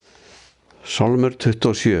Sálmur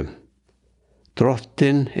 27.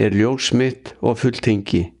 Drottinn ljós mitt og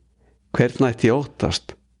fulltingi, hvern ætti ég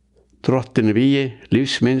óttast? Drottinn vígi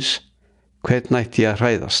lífs minns, hvern ætti ég að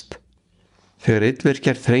hræðast? Þegar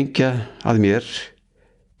illverkjar þrengja að mér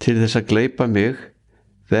til þess að gleypa mig,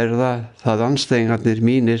 verða það andstæðingarnir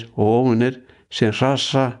mínir og óvinir sem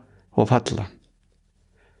hrasa og falla.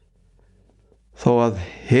 Þó að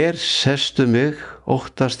her sestu mig,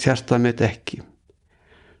 óttast hjarta mitt ekki.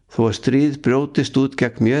 Þó að stríð brjótist út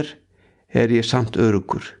gegn mér, ég samt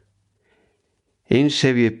öruggur. Eins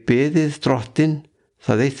hef ég beðið Drottinn,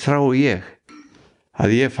 það eitt þrái ég,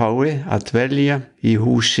 að ég fái að dvelja í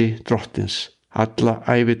húsi Drottins alla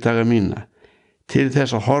ævidaga mína, til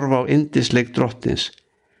þess að horfa á yndisleik Drottins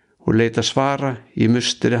og leita svara í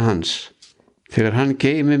musteri hans. Þegar hann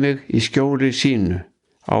geymi mig í skjóli sínu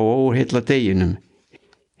á óheilla deginum,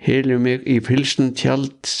 hylji mig í fylgsnum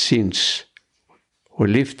tjald síns og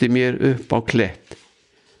lyfti mér upp á klett.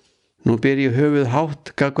 Nú ber ég höfuð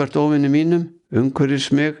hátt gagnvart óvinum mínum, umhverfis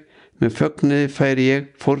mig, með fögnuði færi ég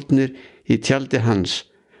fórnir í tjaldi hans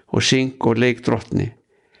og syng og leik Drottni.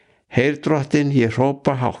 Heyr Drottinn, ég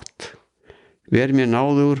hrópa hátt. Ver mér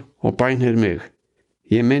náður og bænheir mig.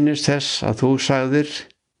 Ég minnist þess að þú sagðir,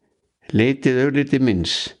 leitið augliti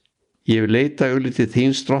minns. Ég vil leita augliti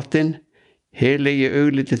þíns Drottinn, heilegi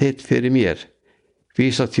augliti þitt fyrir mér.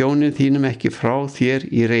 Vísa þjónin þínum ekki frá þér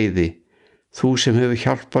í reiði, þú sem hefur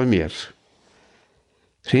hjálpað mér.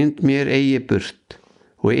 Hrind mér eigi burt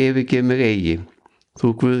og yfirgef mig eigi,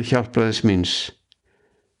 þú Guð hjálpræðis minns.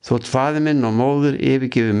 Þótt faðir minn og móðir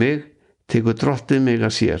yfirgefi mig, tekur Drottinn mig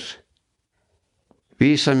að sér.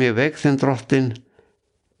 Vísa mér veg þinn Drottinn,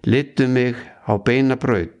 leiddu mig á beina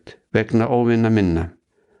braut vegna óvinna minna.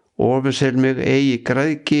 Ofursel mig eigi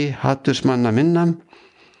græðgi hatursmanna minna,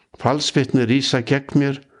 falsvitni rísa gegn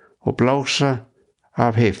mér og blása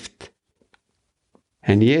af heift.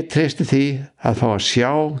 En ég treysti því að fá að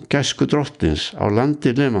sjá gæsku Drottins á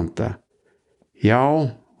landi lifanda. Já,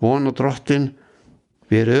 von á Drottinn,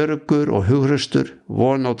 ver öruggur og hughröstur,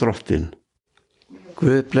 von á Drottinn.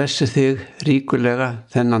 Guð blessi þig ríkulega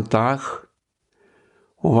þennan dag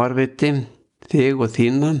og varviti þig og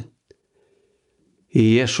þína í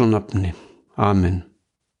Jesú nafni. Amen.